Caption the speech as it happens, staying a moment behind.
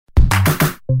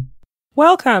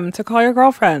Welcome to Call Your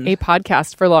Girlfriend, a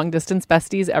podcast for long-distance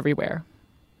besties everywhere.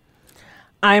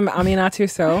 I'm Aminatu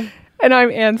So. And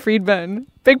I'm Ann Friedman.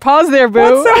 Big pause there, boo.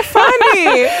 What's so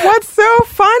funny? What's so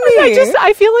funny?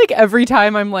 I feel like every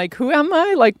time I'm like, who am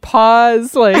I? Like,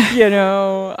 pause. Like,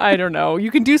 I don't know.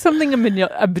 You can do something a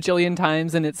bajillion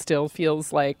times and it still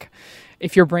feels like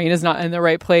if your brain is not in the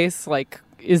right place, like,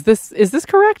 is this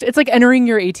correct? It's like entering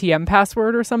your ATM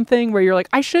password or something where you're like,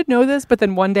 I should know this, but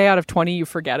then one day out of 20 you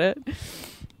forget it.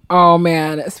 Oh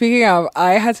man. Speaking of,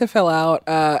 I had to fill out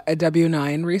a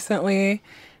W-9 recently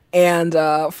and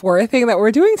for a thing that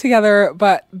we're doing together,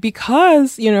 but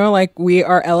because, we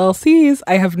are LLCs,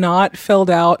 I have not filled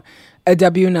out a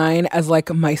W-9 as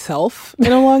like myself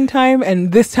in a long time,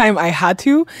 and this time I had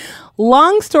to.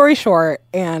 Long story short,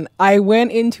 and I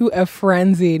went into a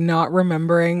frenzy not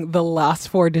remembering the last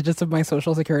 4 digits of my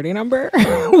social security number,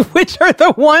 which are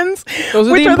the ones,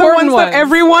 that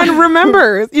everyone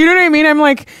remembers. You know what I mean? I'm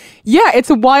like, yeah, it's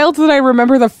wild that I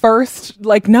remember the first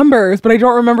numbers, but I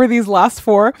don't remember these last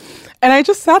 4. And I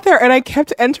just sat there and I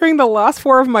kept entering the last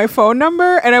 4 of my phone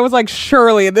number. And I was like,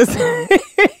 surely this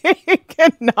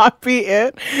cannot be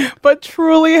it. But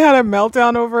truly had a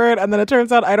meltdown over it. And then it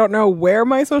turns out I don't know where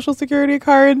my social security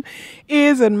card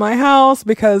is in my house,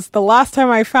 because the last time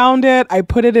I found it, I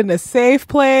put it in a safe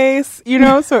place,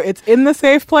 so it's in the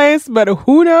safe place, but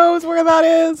who knows where that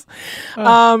is.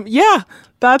 Yeah,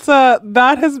 that's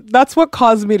what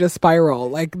caused me to spiral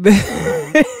like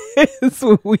this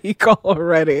week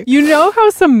already. You know how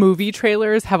some movie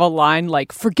trailers have a line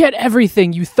like, forget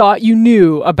everything you thought you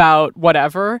knew about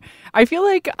whatever? I feel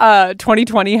like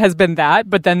 2020 has been that,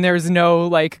 but then there's no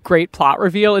great plot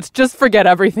reveal. It's just forget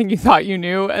everything you thought you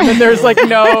knew. And then there's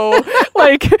no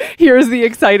here's the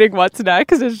exciting what's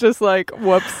next. It's just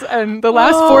whoops. And the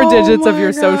last 4 digits of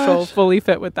your social fully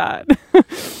fit with that.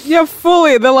 Yeah,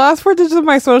 fully. The last 4 digits of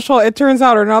my social, it turns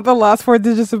out, are not the last 4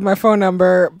 digits of my phone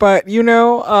number. But,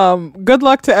 good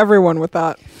luck to everyone with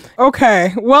that.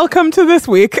 Okay, welcome to this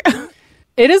week.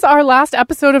 It is our last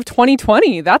episode of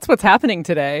 2020. That's what's happening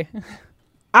today.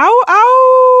 Ow,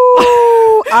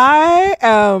 ow. I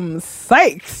am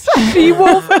psyched.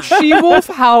 She-wolf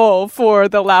howl for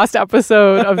the last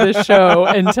episode of this show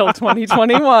until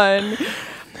 2021.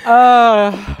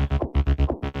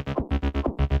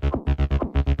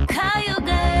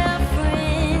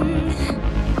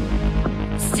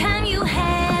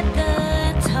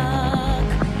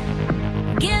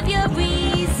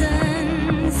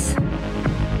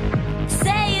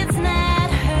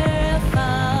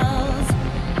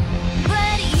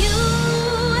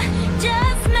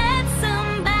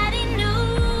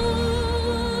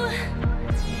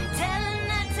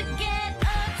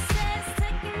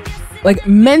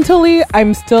 Mentally,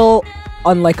 I'm still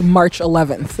on March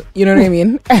 11th. You know what I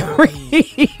mean?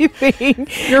 Everything.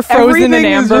 You're frozen in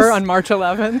amber on March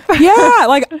 11th. Yeah.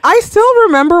 I still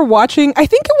remember watching, I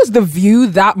think it was The View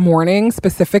that morning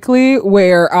specifically,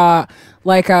 where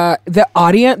the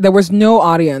audience, there was no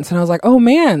audience. And I was like, oh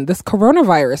man, this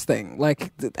coronavirus thing,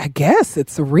 I guess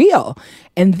it's real.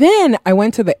 And then I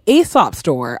went to the Aesop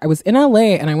store. I was in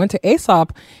LA and I went to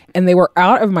Aesop and they were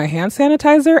out of my hand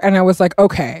sanitizer. And I was like,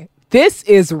 okay, this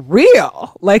is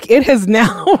real. It has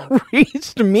now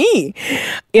reached me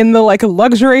in the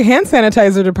luxury hand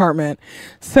sanitizer department.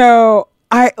 So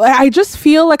I just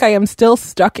feel like I am still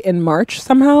stuck in March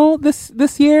somehow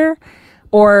this year.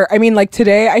 Or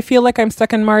today I feel like I'm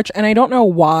stuck in March, and I don't know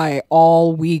why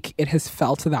all week it has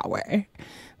felt that way.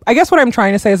 I guess what I'm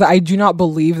trying to say is that I do not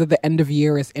believe that the end of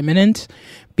year is imminent,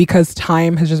 because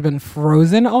time has just been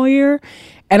frozen all year.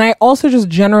 And I also just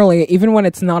generally, even when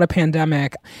it's not a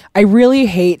pandemic, I really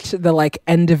hate the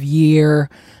end of year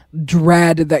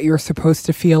dread that you're supposed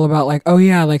to feel about oh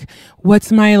yeah,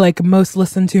 what's my most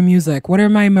listened to music? What are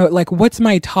my what's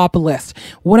my top list?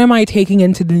 What am I taking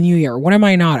into the new year? What am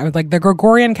I not? I was the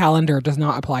Gregorian calendar does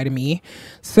not apply to me.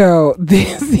 So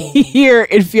this year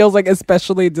it feels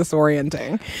especially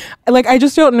disorienting. I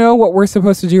just don't know what we're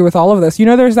supposed to do with all of this.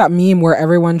 There's that meme where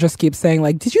everyone just keeps saying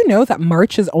did you know that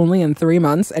March is only in 3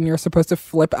 months, and you're supposed to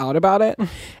flip out about it?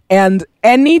 And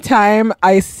anytime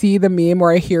I see the meme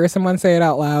or I hear someone say it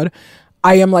out loud,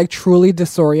 I am truly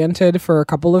disoriented for a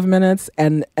couple of minutes,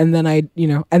 and then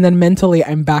and then mentally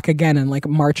I'm back again in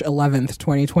March 11th,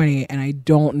 2020, and I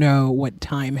don't know what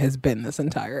time has been this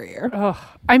entire year.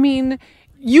 Oh, I mean,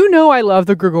 I love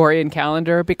the Gregorian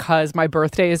calendar because my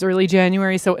birthday is early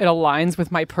January, so it aligns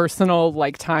with my personal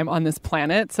time on this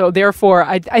planet. So therefore,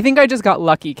 I think I just got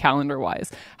lucky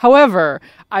calendar-wise. However,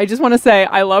 I just want to say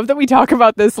I love that we talk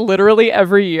about this literally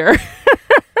every year.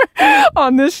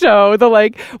 on this show.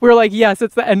 We're like, yes,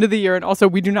 it's the end of the year, and also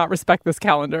we do not respect this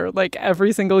calendar. Like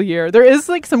every single year, there is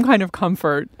like some kind of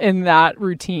comfort in that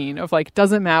routine of like,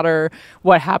 doesn't matter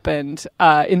what happened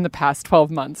in the past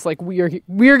 12 months. Like we are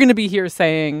going to be here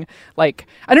saying like,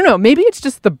 I don't know, maybe it's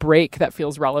just the break that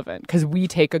feels relevant because we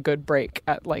take a good break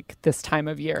at like this time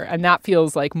of year, and that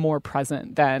feels like more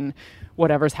present than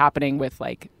whatever's happening with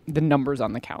like the numbers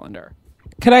on the calendar.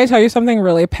 Could I tell you something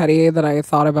really petty that I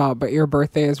thought about, but your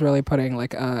birthday is really putting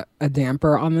like a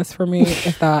damper on this for me?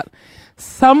 Is that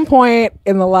some point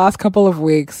in the last couple of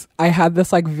weeks, I had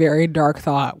this like very dark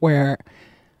thought where,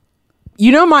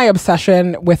 you know, my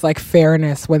obsession with like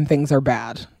fairness when things are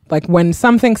bad, like when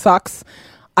something sucks,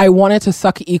 I want it to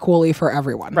suck equally for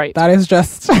everyone. Right. That is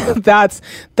just that's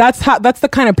the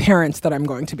kind of parents that I'm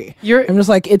going to be. I'm just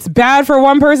like, it's bad for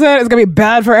one person, it's gonna be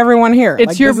bad for everyone here. It's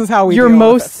like, your, this is how we your deal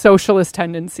most with it. socialist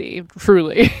tendency,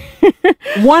 truly.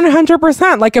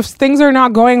 100%. Like if things are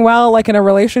not going well, like in a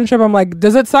relationship, I'm like,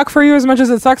 does it suck for you as much as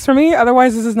it sucks for me?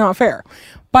 Otherwise, this is not fair.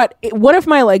 But one of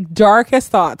my like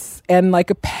darkest thoughts and like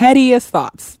pettiest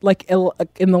thoughts, like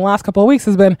in the last couple of weeks,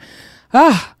 has been,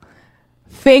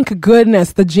 thank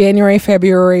goodness the January,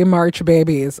 February, March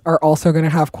babies are also going to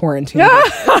have quarantine.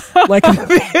 Like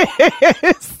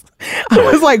this.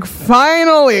 I was like,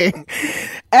 finally,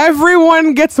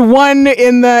 everyone gets one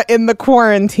in the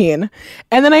quarantine.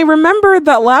 And then I remembered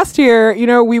that last year, you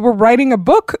know, we were writing a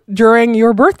book during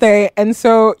your birthday. And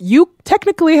so you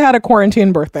technically had a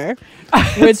quarantine birthday,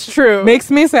 which true. Makes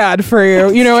me sad for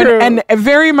you, you know, and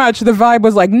very much the vibe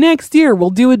was like, next year we'll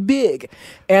do it big.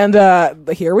 And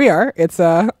here we are. It's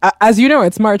as you know,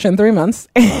 it's March in 3 months.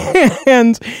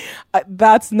 And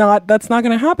that's not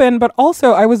going to happen. But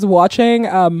also I was watching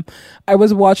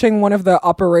one of the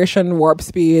Operation Warp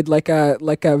Speed, like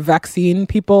a vaccine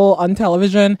people on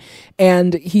television.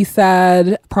 And he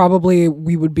said probably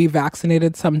we would be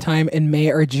vaccinated sometime in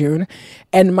May or June.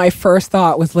 And my first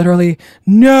thought was literally,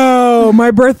 no,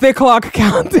 my birthday clock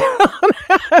countdown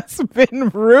has been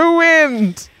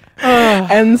ruined.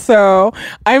 And so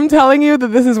I'm telling you that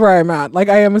this is where I'm at. Like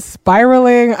I am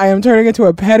spiraling. I am turning into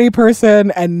a petty person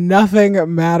and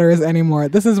nothing matters anymore.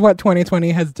 This is what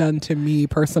 2020 has done to me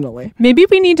personally. Maybe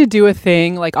we need to do a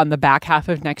thing like on the back half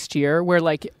of next year where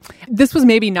like, this was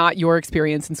maybe not your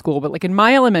experience in school, but like in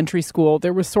my elementary school,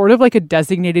 there was sort of like a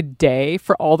designated day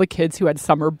for all the kids who had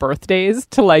summer birthdays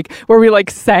to like, where we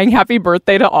like sang happy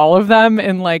birthday to all of them.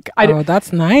 And like, oh,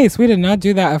 that's nice. We did not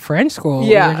do that at French school.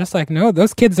 Yeah. We were just like, no,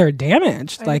 those kids are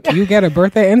damaged. Like you get a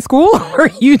birthday in school or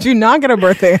you do not get a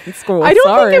birthday in school. I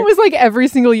don't think it was like every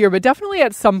single year, but definitely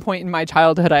at some point in my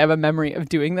childhood, I have a memory of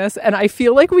doing this. And I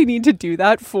feel like we need to do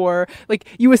that for like,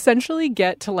 you essentially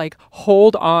get to like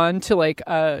hold on to like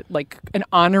an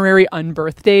honorary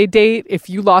unbirthday date. If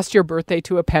you lost your birthday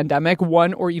to a pandemic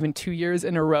 1 or even 2 years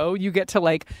in a row, you get to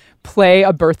like play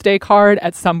a birthday card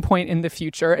at some point in the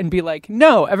future and be like,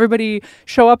 no, everybody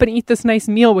show up and eat this nice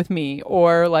meal with me.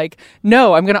 Or like,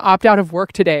 no, I'm going to opt out of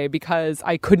work today because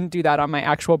I couldn't do that on my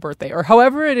actual birthday. Or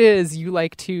however it is you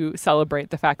like to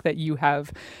celebrate the fact that you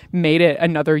have made it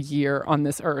another year on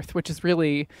this earth, which is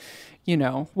really, you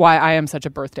know, why I am such a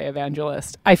birthday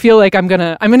evangelist. I feel like I'm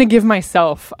gonna give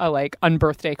myself a like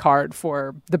unbirthday card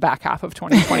for the back half of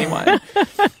 2021.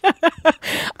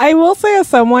 I will say, as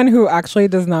someone who actually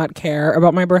does not care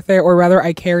about my birthday, or rather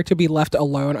I care to be left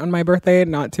alone on my birthday,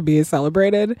 not to be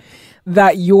celebrated,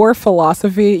 that your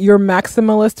philosophy, your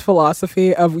maximalist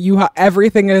philosophy of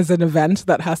everything is an event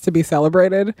that has to be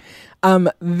celebrated.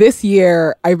 This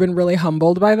year I've been really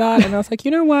humbled by that. And I was like, you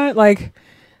know what? Like,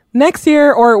 next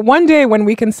year or one day when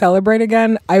we can celebrate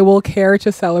again, I will care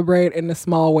to celebrate in a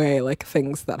small way, like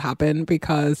things that happen,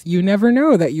 because you never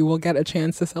know that you will get a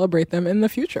chance to celebrate them in the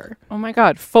future. Oh my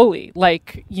God, fully.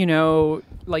 Like, you know,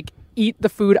 like eat the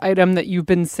food item that you've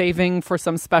been saving for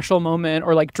some special moment,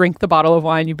 or like drink the bottle of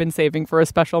wine you've been saving for a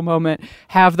special moment,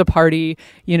 have the party,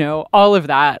 you know, all of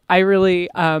that.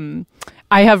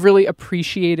 I have really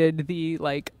appreciated the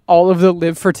like all of the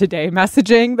live for today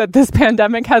messaging that this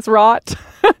pandemic has wrought.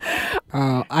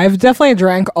 I've definitely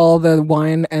drank all the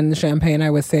wine and champagne I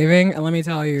was saving, and let me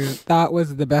tell you, that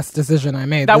was the best decision I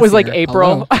made. That was like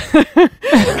April.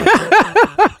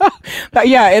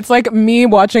 Yeah, it's like me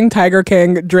watching Tiger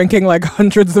King drinking like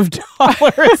hundreds of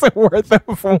dollars worth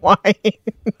of wine.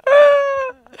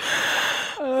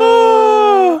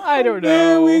 I don't know.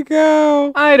 There we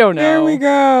go. I don't know. There we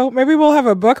go. Maybe we'll have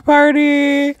a book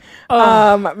party.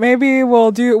 Maybe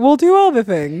we'll do all the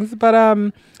things. But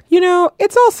you know,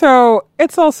 it's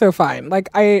also fine. Like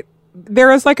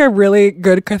there is like a really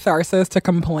good catharsis to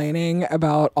complaining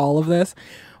about all of this.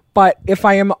 But if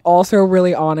I am also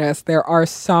really honest, there are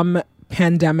some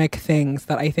pandemic things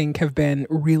that I think have been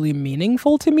really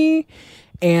meaningful to me.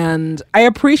 And I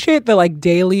appreciate the like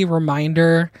daily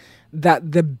reminder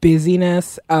that the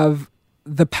busyness of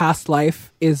the past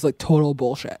life is like total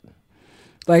bullshit.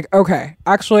 Like, okay,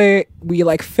 actually we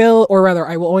like fill, or rather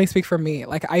I will only speak for me.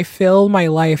 Like I fill my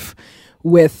life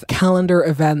with calendar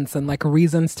events and like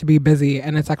reasons to be busy.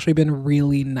 And it's actually been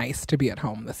really nice to be at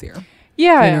home this year.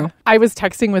 Yeah. You know? I was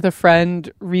texting with a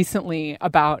friend recently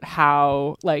about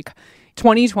how like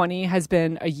 2020 has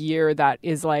been a year that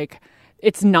is like,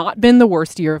 it's not been the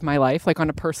worst year of my life, like on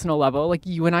a personal level. Like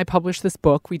you and I published this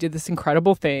book. We did this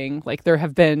incredible thing. Like there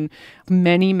have been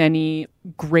many, many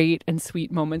great and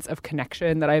sweet moments of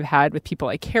connection that I've had with people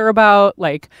I care about,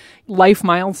 like life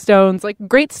milestones, like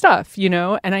great stuff, you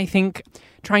know? And I think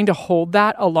trying to hold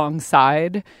that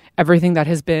alongside everything that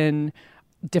has been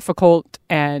difficult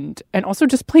and also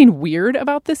just plain weird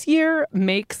about this year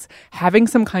makes having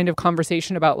some kind of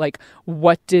conversation about like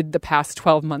what did the past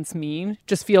 12 months mean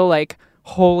just feel like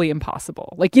wholly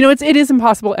impossible. Like, you know, it is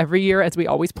impossible every year, as we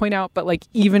always point out, but like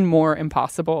even more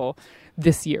impossible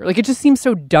this year. Like it just seems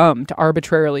so dumb to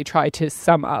arbitrarily try to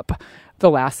sum up the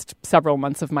last several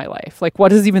months of my life. Like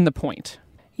what is even the point?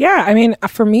 Yeah, I mean,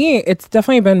 for me, it's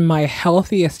definitely been my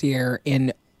healthiest year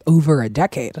in over a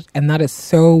decade. And that is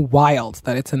so wild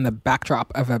that it's in the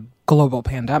backdrop of a global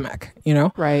pandemic, you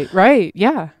know? Right.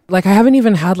 Yeah. Like I haven't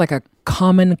even had like a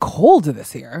common cold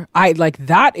this year. I like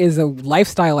that is a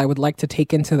lifestyle I would like to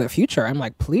take into the future. I'm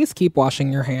like, please keep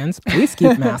washing your hands. Please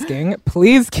keep masking.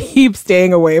 Please keep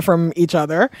staying away from each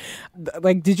other.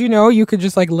 Like, did you know you could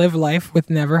just like live life with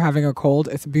never having a cold?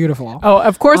 It's beautiful. Oh,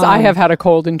 of course I have had a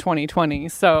cold in 2020.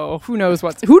 So who knows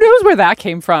where that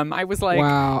came from? I was like,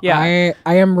 wow. Yeah.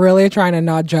 I am really trying to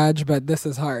not judge, but this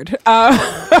is hard.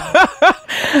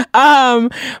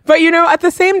 But you know, at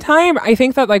the same time, I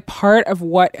think that like part of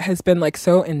what has been like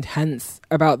so intense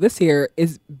about this year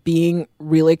is being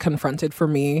really confronted for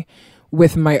me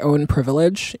with my own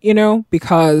privilege, you know,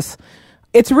 because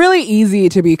it's really easy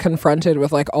to be confronted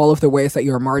with like all of the ways that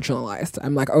you're marginalized.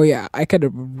 I'm like, oh yeah, I could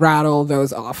rattle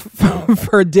those off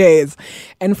for days.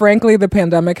 And frankly, the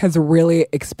pandemic has really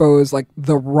exposed like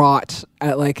the rot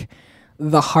at like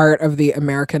the heart of the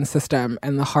American system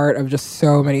and the heart of just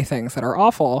so many things that are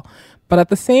awful. But at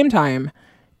the same time,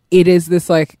 it is this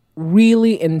like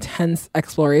really intense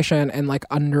exploration and like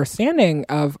understanding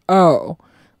of, oh,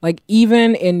 like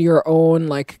even in your own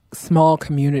like small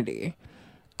community,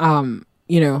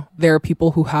 you know, there are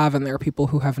people who have and there are people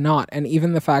who have not. And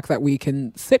even the fact that we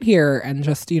can sit here and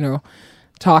just, you know,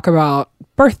 talk about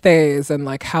birthdays and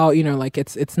like how, you know, like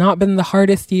it's not been the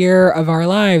hardest year of our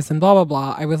lives and blah, blah,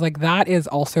 blah. I was like, that is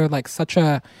also like such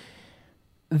a,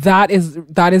 that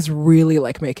is really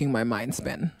like making my mind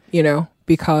spin, you know,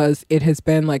 because it has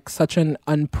been like such an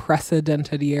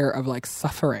unprecedented year of like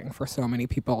suffering for so many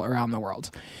people around the world.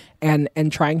 And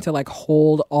trying to like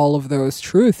hold all of those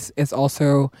truths is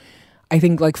also, I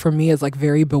think like for me is like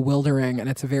very bewildering and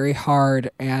it's very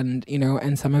hard. And, you know,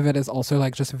 and some of it is also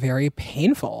like just very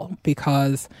painful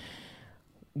because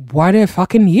what a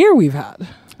fucking year we've had.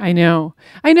 I know.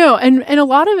 And a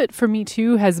lot of it for me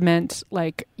too has meant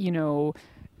like, you know,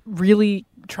 really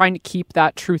trying to keep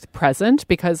that truth present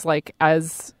because like,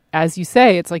 as you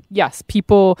say, it's like, yes,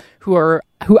 people who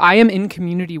I am in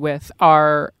community with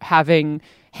are having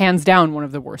hands down one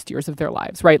of the worst years of their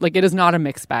lives, right? Like it is not a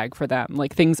mixed bag for them.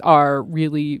 Like things are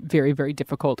really very, very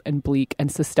difficult and bleak and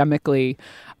systemically,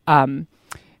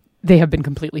 they have been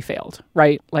completely failed,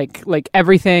 right? Like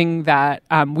everything that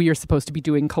we are supposed to be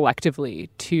doing collectively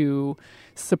to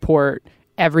support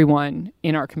everyone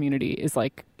in our community is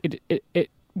like,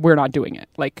 we're not doing it.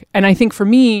 Like, and I think for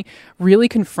me, really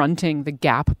confronting the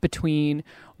gap between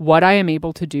what I am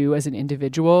able to do as an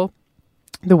individual,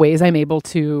 the ways I'm able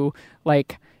to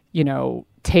like, you know,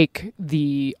 take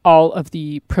all of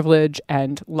the privilege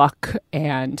and luck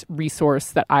and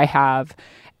resource that I have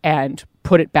and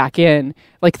put it back in,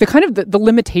 like the kind of the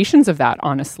limitations of that,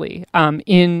 honestly,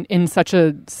 in such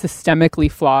a systemically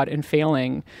flawed and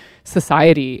failing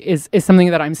society is something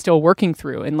that I'm still working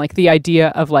through. And like the idea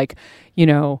of like, you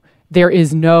know, there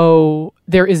is no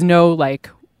like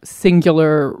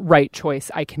singular right choice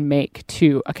I can make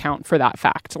to account for that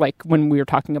fact. Like when we were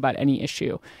talking about any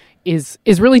issue is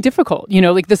really difficult, you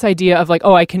know, like this idea of like,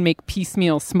 oh, I can make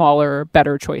piecemeal, smaller,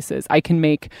 better choices. I can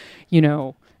make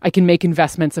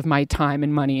investments of my time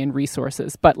and money and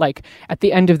resources. But like at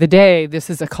the end of the day,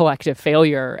 this is a collective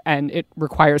failure and it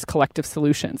requires collective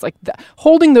solutions. Like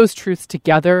holding those truths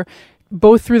together,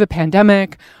 both through the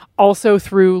pandemic, also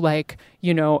through like,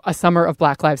 you know, a summer of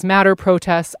Black Lives Matter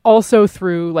protests, also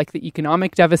through like the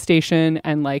economic devastation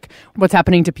and like what's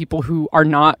happening to people who are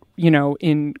not, you know,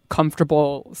 in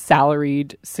comfortable,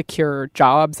 salaried, secure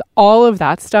jobs. All of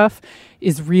that stuff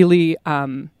is really, I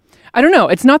don't know.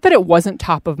 It's not that it wasn't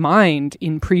top of mind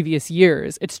in previous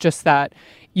years. It's just that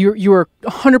you are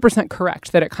 100%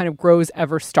 correct that it kind of grows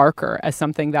ever starker as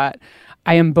something that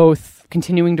I am both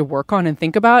continuing to work on and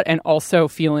think about and also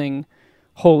feeling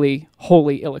wholly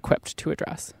ill-equipped to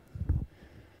address.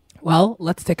 Well,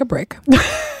 let's take a break.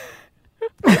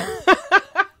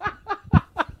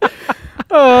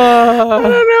 I don't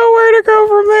know where to go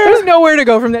from there. There's nowhere to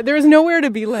go from there. There's nowhere to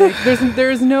be like,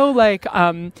 there's no like,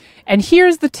 and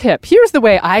here's the tip. Here's the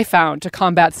way I found to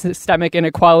combat systemic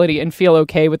inequality and feel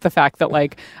okay with the fact that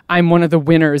like, I'm one of the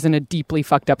winners in a deeply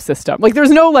fucked up system. Like,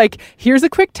 there's no like, here's a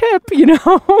quick tip, you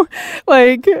know?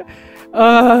 Like,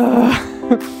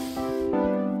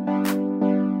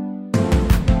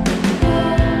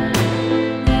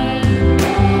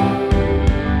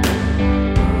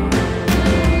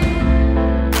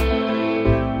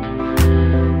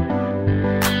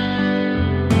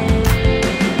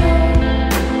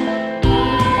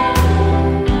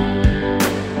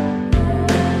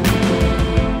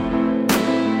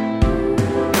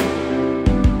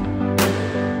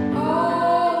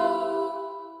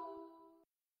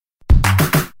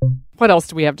 what else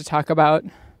do we have to talk about?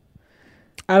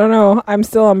 I don't know. I'm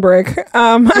still on break.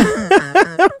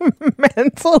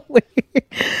 Mentally.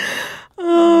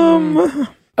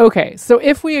 Okay, so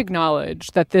if we acknowledge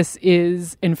that this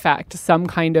is, in fact, some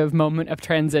kind of moment of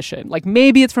transition, like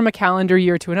maybe it's from a calendar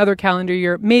year to another calendar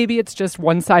year, maybe it's just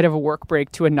one side of a work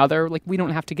break to another, like we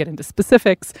don't have to get into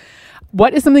specifics.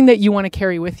 What is something that you want to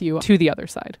carry with you to the other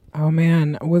side? Oh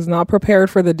man, I was not prepared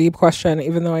for the deep question,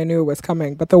 even though I knew it was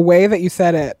coming. But the way that you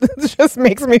said it just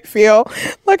makes me feel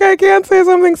like I can't say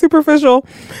something superficial.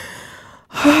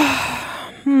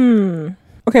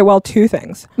 Okay, well, two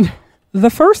things. The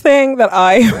first thing that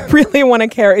I really want to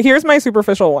carry, here's my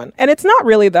superficial one. And it's not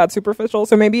really that superficial,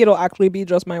 so maybe it'll actually be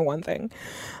just my one thing.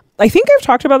 I think I've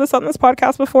talked about this on this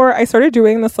podcast before. I started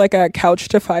doing this like a couch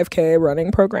to 5K running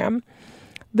program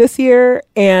this year,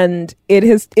 and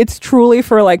it's truly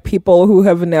for like people who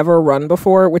have never run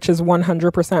before, which is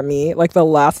 100% me. Like the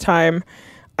last time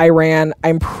I ran,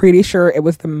 I'm pretty sure it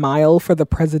was the mile for the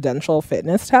presidential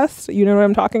fitness test. You know what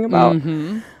I'm talking about?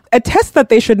 Mm-hmm. A test that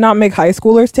they should not make high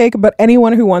schoolers take, but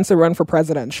anyone who wants to run for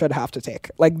president should have to take.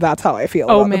 Like, that's how I feel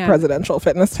about the presidential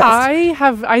fitness test.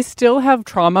 I still have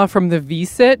trauma from the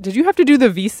VSIT. Did you have to do the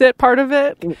VSIT part of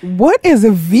it? What is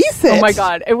a VSIT? Oh my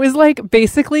God. It was like,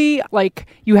 basically, like,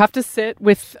 you have to sit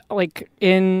with, like,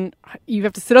 you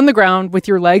have to sit on the ground with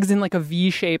your legs in like a V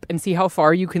shape and see how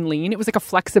far you can lean. It was like a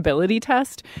flexibility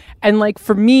test. And like,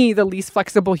 for me, the least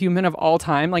flexible human of all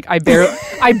time, like I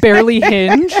barely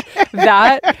hinge.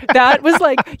 That was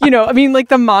like, you know, I mean, like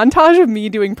the montage of me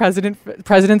doing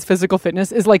president's physical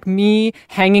fitness is like me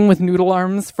hanging with noodle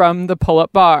arms from the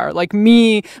pull-up bar, like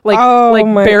me,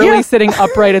 barely sitting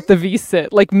upright at the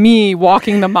V-sit, like me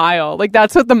walking the mile. Like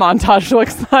that's what the montage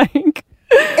looks like.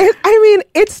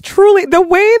 It's truly the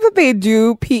way that they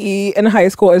do PE in high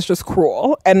school is just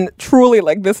cruel, and truly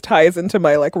like this ties into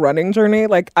my like running journey.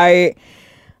 Like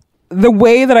the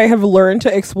way that I have learned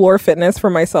to explore fitness for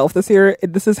myself this year,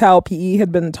 this is how PE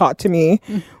had been taught to me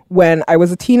when I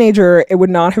was a teenager. It would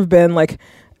not have been like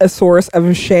a source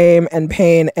of shame and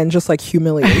pain and just like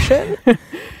humiliation.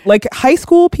 Like high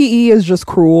school PE is just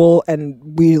cruel, and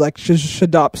we like should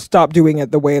stop doing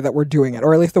it the way that we're doing it,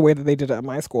 or at least the way that they did it at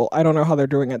my school. I don't know how they're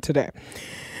doing it today.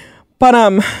 But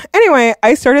anyway,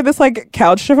 I started this like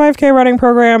couch to 5K running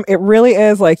program. It really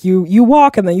is like you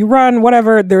walk and then you run,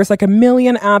 whatever. There's like a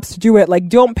million apps to do it. Like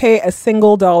don't pay a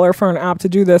single dollar for an app to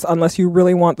do this unless you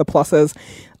really want the pluses.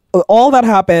 All that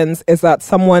happens is that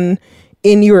someone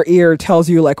in your ear tells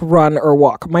you like run or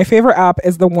walk. My favorite app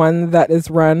is the one that is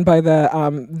run by the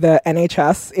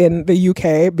NHS in the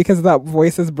UK, because that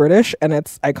voice is British and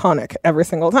it's iconic every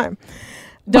single time.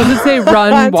 Does it say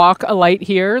run, walk, a light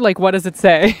here? Like what does it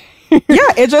say?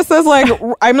 Yeah, it just says like,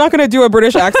 I'm not going to do a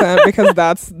British accent because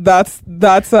that's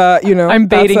you know, I'm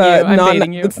baiting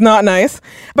you. It's not nice,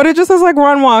 but it just says like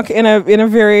run, walk in a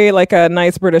very like a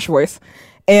nice British voice.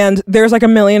 And there's like a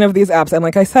million of these apps, and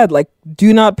like I said, like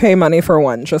do not pay money for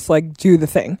one, just like do the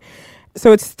thing.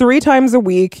 So it's 3 times a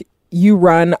week you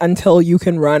run until you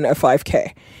can run a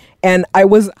 5K. And I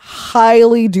was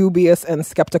highly dubious and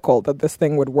skeptical that this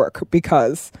thing would work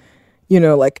because, you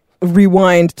know, like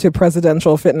rewind to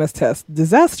presidential fitness test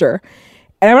disaster.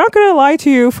 And I'm not going to lie to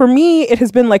you, for me, it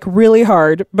has been like really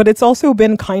hard, but it's also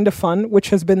been kind of fun, which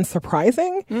has been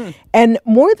surprising. And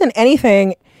more than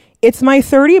anything, it's my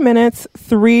 30 minutes,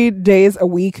 3 days a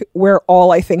week where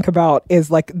all I think about is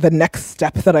like the next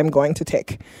step that I'm going to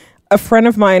take. A friend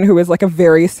of mine who is like a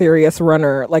very serious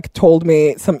runner, like told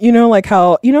me some, like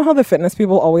how the fitness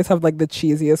people always have like the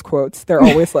cheesiest quotes. They're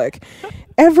always like,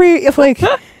 like,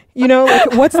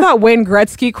 what's that Wayne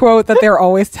Gretzky quote that they're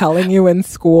always telling you in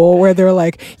school where they're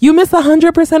like, you miss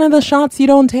 100% of the shots you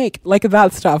don't take? Like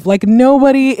that stuff. Like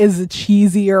nobody is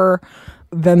cheesier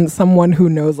than someone who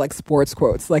knows like sports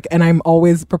quotes. Like, and I'm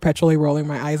always perpetually rolling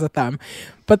my eyes at them.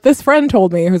 But this friend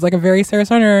told me, who's like a very serious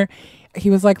runner, he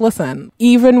was like, listen,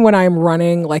 even when I'm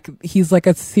running, like he's like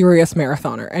a serious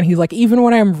marathoner. And he's like, even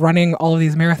when I'm running all of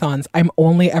these marathons, I'm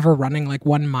only ever running like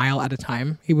 1 mile at a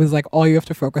time. He was like, all you have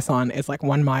to focus on is like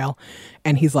 1 mile.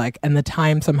 And he's like, and the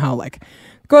time somehow like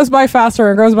goes by faster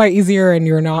and goes by easier and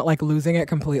you're not like losing it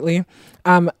completely.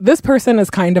 This person is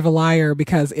kind of a liar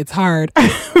because it's hard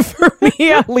for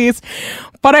me at least.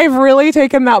 But I've really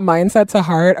taken that mindset to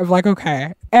heart of like,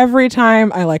 okay, every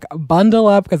time I like bundle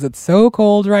up because it's so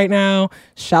cold right now,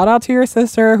 shout out to your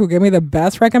sister who gave me the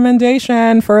best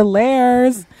recommendation for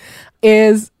layers,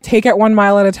 is take it 1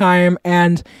 mile at a time.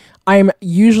 And I'm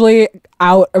usually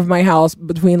out of my house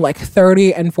between like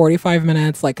 30 and 45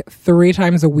 minutes, like 3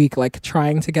 times a week, like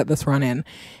trying to get this run in.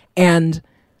 And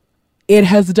it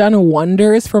has done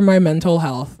wonders for my mental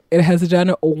health. It has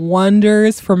done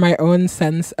wonders for my own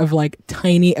sense of like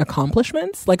tiny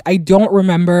accomplishments. Like I don't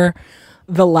remember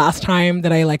the last time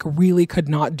that I like really could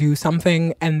not do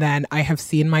something and then I have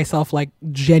seen myself like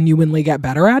genuinely get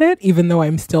better at it, even though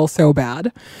I'm still so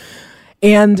bad.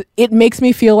 And it makes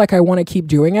me feel like I want to keep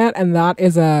doing it. And that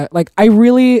is I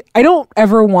don't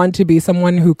ever want to be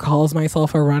someone who calls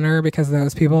myself a runner because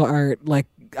those people are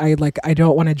I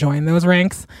don't want to join those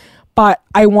ranks. But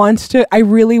I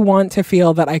really want to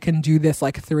feel that I can do this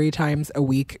like 3 times a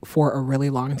week for a really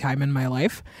long time in my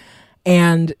life.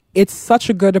 And it's such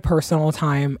a good personal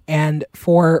time. And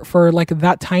for like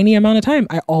that tiny amount of time,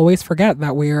 I always forget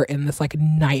that we're in this like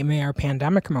nightmare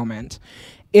pandemic moment.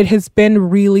 It has been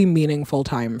really meaningful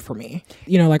time for me.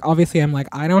 Like obviously I'm like,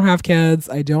 I don't have kids.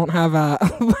 I don't have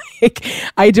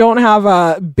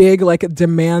big like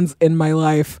demands in my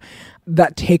life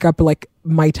that take up like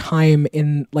my time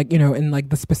in like, in like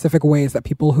the specific ways that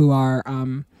people who are,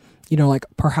 like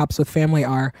perhaps with family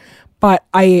are. But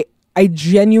I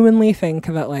genuinely think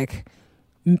that like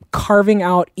carving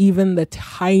out even the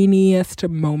tiniest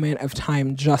moment of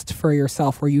time just for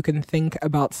yourself where you can think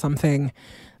about something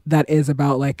that is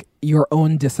about like your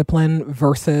own discipline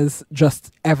versus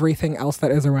just everything else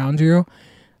that is around you,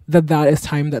 that is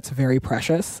time that's very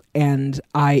precious. And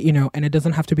and it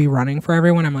doesn't have to be running for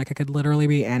everyone. I'm like, it could literally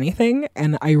be anything.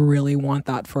 And I really want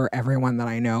that for everyone that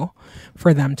I know,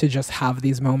 for them to just have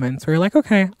these moments where you're like,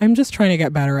 okay, I'm just trying to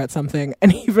get better at something.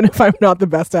 And even if I'm not the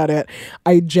best at it,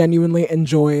 I genuinely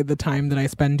enjoy the time that I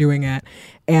spend doing it.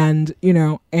 And,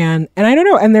 and I don't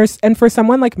know. And for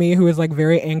someone like me who is like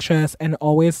very anxious and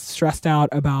always stressed out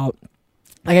about,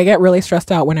 like I get really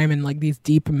stressed out when I'm in like these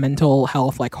deep mental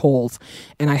health like holes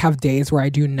and I have days where I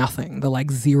do nothing, the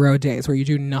like 0 days where you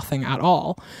do nothing at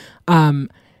all.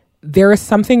 There is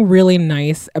something really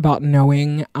nice about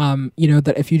knowing,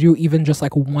 that if you do even just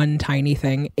like one tiny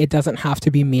thing, it doesn't have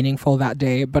to be meaningful that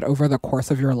day, but over the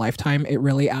course of your lifetime, it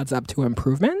really adds up to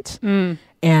improvement.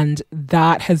 And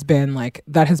that has been like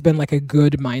a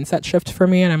good mindset shift for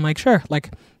me. And I'm like, sure,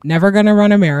 like never gonna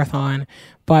run a marathon,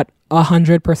 but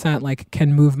 100% like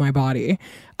can move my body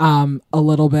a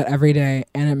little bit every day,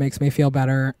 and it makes me feel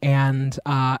better. And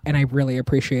I really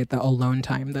appreciate the alone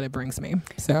time that it brings me.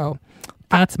 So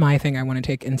that's my thing I want to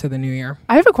take into the new year.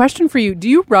 I have a question for you. Do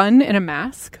you run in a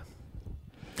mask?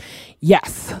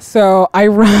 Yes. So I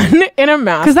run in a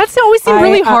mask. Because that's always seemed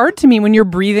really hard to me when you're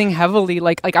breathing heavily.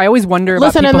 Like I always wonder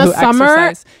about people who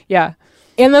exercise. Yeah.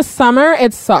 In the summer,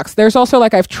 it sucks. There's also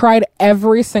like I've tried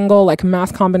every single like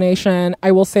mask combination.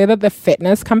 I will say that the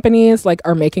fitness companies like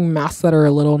are making masks that are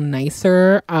a little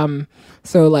nicer.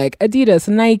 So like Adidas,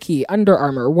 Nike, Under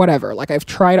Armour, whatever. Like I've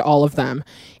tried all of them.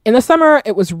 In the summer,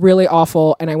 it was really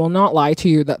awful. And I will not lie to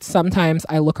you that sometimes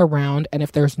I look around and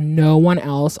if there's no one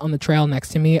else on the trail next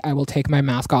to me, I will take my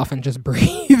mask off and just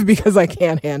breathe because I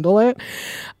can't handle it.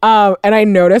 And I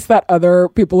noticed that other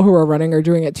people who are running are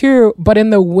doing it too. But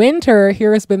in the winter,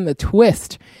 here has been the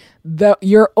twist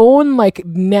your own like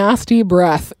nasty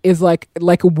breath is like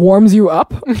warms you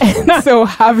up. And so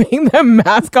having the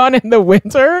mask on in the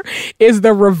winter is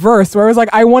the reverse, where it's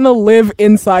like, I want to live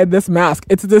inside this mask.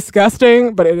 It's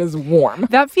disgusting, but it is warm.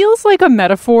 That feels like a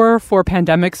metaphor for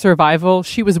pandemic survival.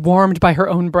 She was warmed by her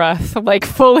own breath, like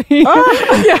fully.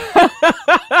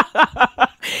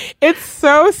 It's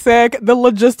so sick. The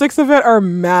logistics of it are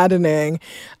maddening.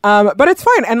 But it's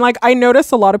fine. And like, I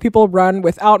notice a lot of people run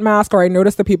without mask, or I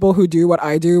notice the people who do what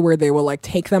I do, where they will like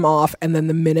take them off, and then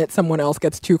the minute someone else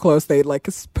gets too close, they like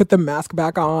put the mask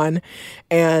back on,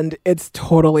 and it's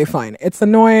totally fine. It's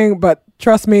annoying, but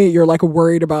trust me, you're like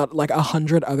worried about like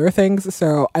 100 other things.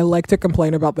 So I like to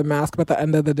complain about the mask, but at the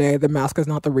end of the day, the mask is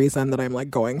not the reason that I'm like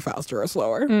going faster or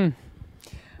slower.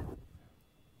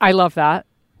 I love that.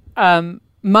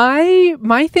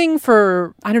 My thing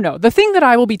for, I don't know, the thing that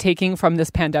I will be taking from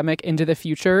this pandemic into the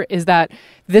future is that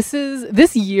this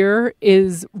year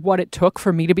is what it took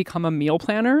for me to become a meal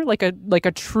planner, like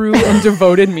a true and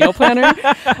devoted meal planner.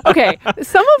 Okay,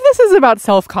 some of this is about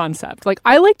self-concept. Like,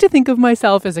 I like to think of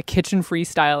myself as a kitchen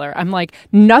freestyler. I'm like,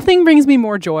 nothing brings me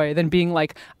more joy than being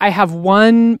like, I have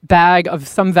one bag of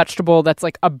some vegetable that's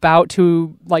like about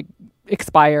to like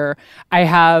expire. I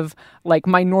have like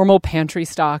my normal pantry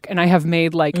stock, and I have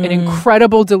made like an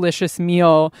incredible, delicious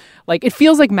meal. Like, it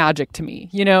feels like magic to me,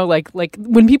 you know, like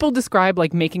when people describe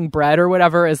like making bread or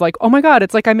whatever as like, oh my God,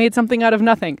 it's like I made something out of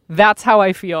nothing. That's how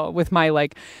I feel with my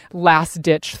like last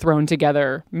ditch thrown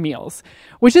together meals,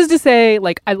 which is to say,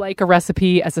 like, I like a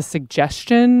recipe as a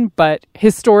suggestion, but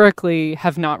historically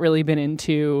have not really been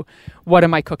into what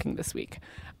am I cooking this week.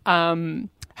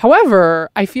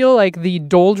 However, I feel like the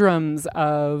doldrums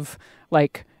of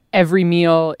like every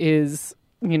meal is,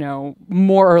 you know,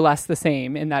 more or less the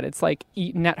same in that it's like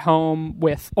eaten at home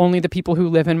with only the people who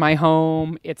live in my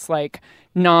home. It's like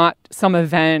not some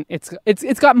event.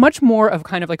 It's got much more of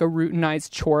kind of like a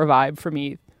routinized chore vibe for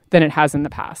me than it has in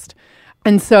the past.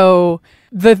 And so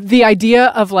the idea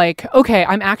of like, okay,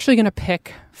 I'm actually going to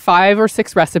pick 5 or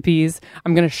 6 recipes.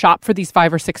 I'm going to shop for these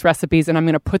 5 or 6 recipes, and I'm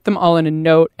going to put them all in a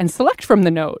note and select from the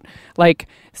note. Like,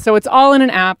 so it's all in an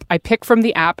app. I pick from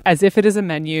the app as if it is a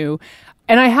menu.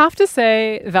 And I have to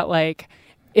say that like,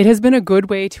 it has been a good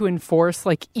way to enforce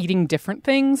like eating different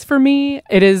things for me.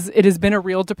 It has been a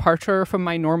real departure from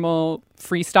my normal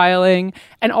freestyling.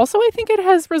 And also I think it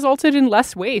has resulted in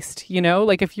less waste, you know,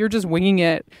 like if you're just winging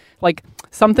it, like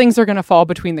some things are going to fall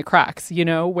between the cracks, you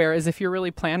know, whereas if you're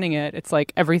really planning it, it's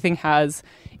like everything has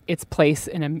its place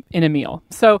in a meal.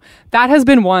 So that has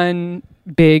been one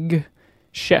big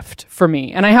shift for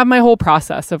me. And I have my whole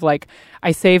process of like,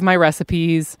 I save my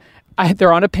recipes.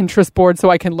 They're on a Pinterest board so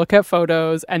I can look at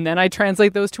photos, and then I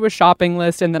translate those to a shopping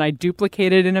list, and then I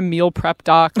duplicate it in a meal prep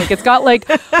doc. Like, it's got like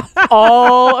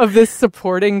all of this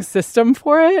supporting system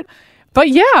for it. But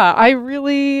yeah, I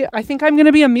think I'm going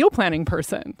to be a meal planning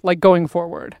person, like, going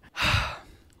forward.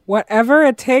 Whatever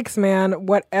it takes, man.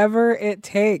 Whatever it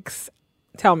takes.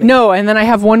 Tell me. No, and then I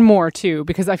have one more too,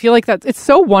 because I feel like it's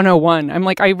so 101. I'm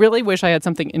like, I really wish I had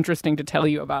something interesting to tell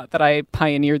you about that I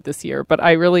pioneered this year, but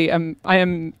I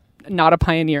am not a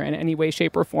pioneer in any way,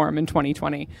 shape, or form in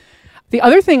 2020. The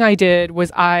other thing I did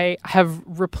was I have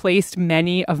replaced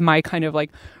many of my kind of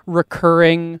like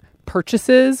recurring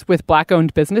purchases with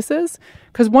Black-owned businesses.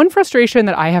 Because one frustration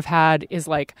that I have had is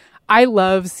like, I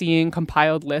love seeing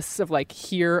compiled lists of like,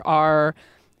 here are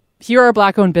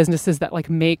Black-owned businesses that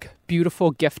like make beautiful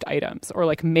gift items, or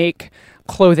like make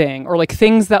clothing, or like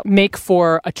things that make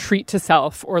for a treat to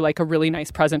self, or like a really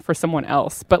nice present for someone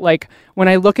else. But like, when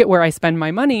I look at where I spend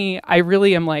my money, I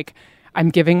really am like, I'm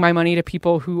giving my money to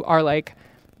people who are like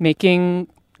making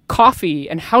coffee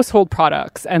and household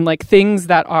products and like things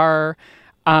that are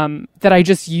that I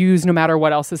just use no matter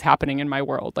what else is happening in my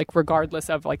world, like regardless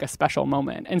of like a special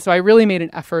moment. And so I really made an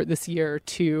effort this year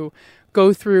to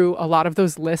go through a lot of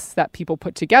those lists that people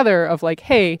put together of like,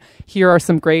 hey, here are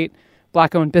some great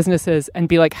Black-owned businesses, and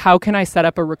be like, how can I set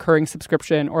up a recurring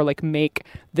subscription or like make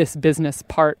this business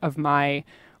part of my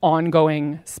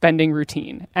ongoing spending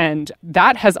routine? And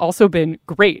that has also been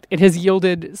great. It has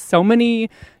yielded so many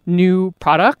new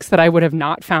products that I would have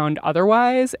not found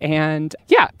otherwise. And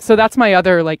yeah, so that's my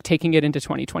other like taking it into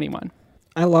 2021.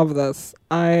 I love this.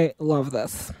 I love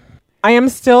this. I am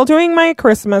still doing my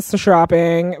Christmas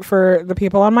shopping for the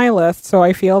people on my list, so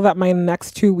I feel that my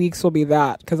next 2 weeks will be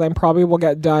that, because I probably will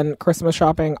get done Christmas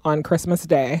shopping on Christmas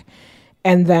Day.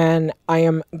 And then I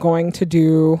am going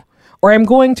to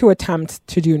attempt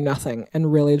to do nothing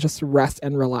and really just rest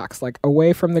and relax, like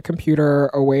away from the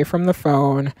computer, away from the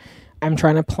phone. I'm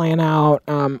trying to plan out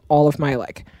all of my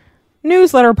like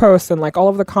newsletter posts and like all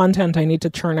of the content I need to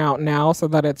churn out now so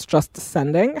that it's just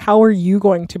sending. How are you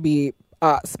going to be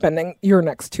spending your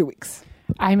next 2 weeks?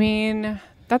 I mean,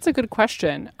 that's a good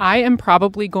question. I am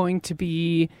probably going to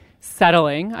be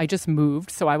settling. I just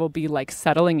moved, so I will be like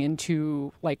settling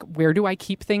into like, where do I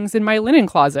keep things in my linen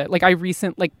closet? Like I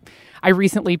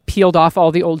recently peeled off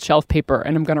all the old shelf paper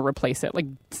and I'm going to replace it. Like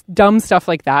dumb stuff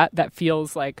like that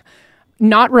feels like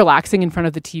not relaxing in front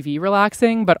of the TV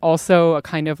relaxing, but also a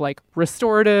kind of like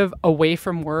restorative, away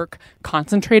from work,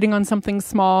 concentrating on something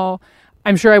small.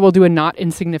 I'm sure I will do a not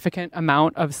insignificant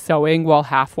amount of sewing while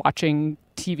half watching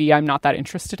TV I'm not that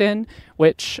interested in,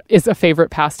 which is a favorite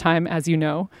pastime, as you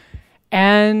know.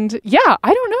 And yeah,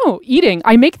 I don't know, eating.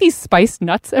 I make these spiced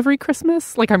nuts every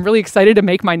Christmas. Like I'm really excited to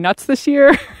make my nuts this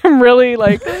year. I'm really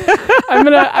like, I'm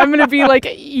gonna be like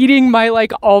eating my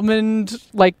like almonds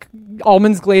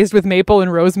glazed with maple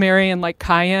and rosemary and like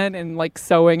cayenne and like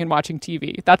sewing and watching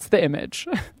TV. That's the image.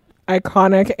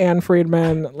 Iconic Anne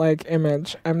Friedman like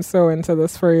image. I'm so into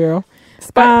this for you.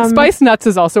 Spiced Nuts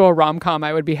is also a rom-com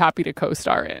I would be happy to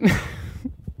co-star in.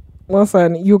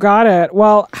 Listen, you got it.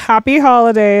 Well, happy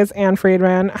holidays, Anne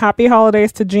Friedman. Happy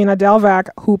holidays to Gina Delvac,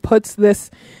 who puts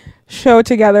this show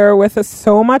together with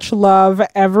so much love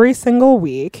every single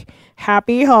week.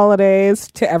 Happy holidays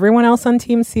to everyone else on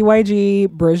Team CYG,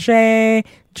 Bridget,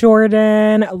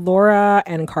 Jordan, Laura,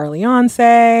 and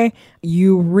Carleonce.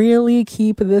 You really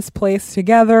keep this place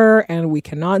together, and we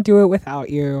cannot do it without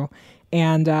you.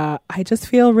 And I just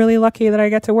feel really lucky that I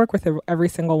get to work with every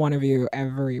single one of you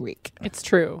every week. It's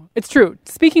true. It's true.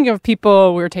 Speaking of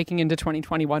people we're taking into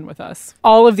 2021 with us,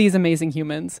 all of these amazing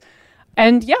humans.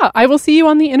 And yeah, I will see you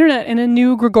on the internet in a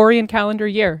new Gregorian calendar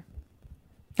year.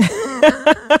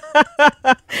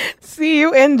 See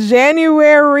you in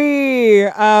January,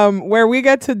 where we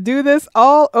get to do this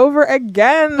all over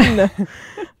again.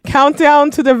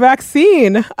 Countdown to the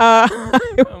vaccine.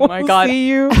 Oh my God. See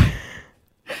you.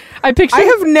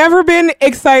 I have never been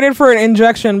excited for an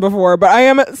injection before, but I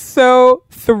am so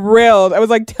thrilled. I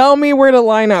was like, tell me where to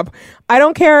line up. I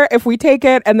don't care if we take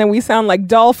it and then we sound like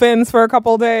dolphins for a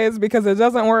couple days because it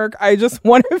doesn't work. I just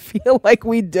want to feel like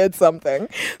we did something.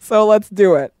 So let's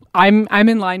do it. I'm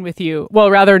in line with you.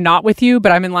 Well, rather not with you,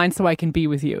 but I'm in line so I can be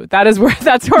with you. That's where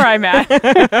I'm at.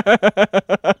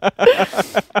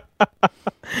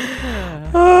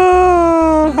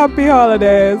 Oh, happy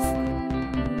holidays.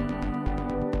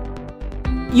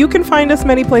 You can find us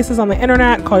many places on the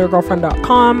internet,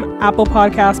 callyourgirlfriend.com, Apple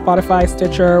Podcasts, Spotify,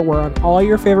 Stitcher. We're on all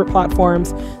your favorite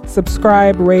platforms.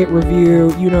 Subscribe, rate,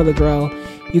 review. You know the drill.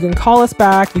 You can call us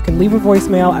back. You can leave a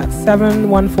voicemail at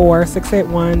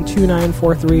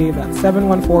 714-681-2943. That's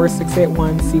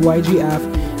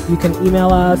 714-681-CYGF. You can email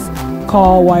us,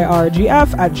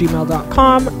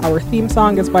 callyrgf@gmail.com. Our theme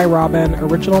song is by Robin.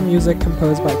 Original music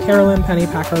composed by Carolyn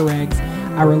Pennypacker Riggs.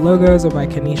 Our logos are by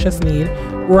Kanisha Sneed.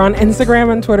 We're on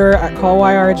Instagram and Twitter at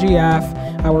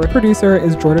callyrgf. Our producer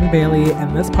is Jordan Bailey,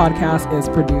 and this podcast is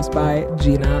produced by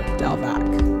Gina Delvac.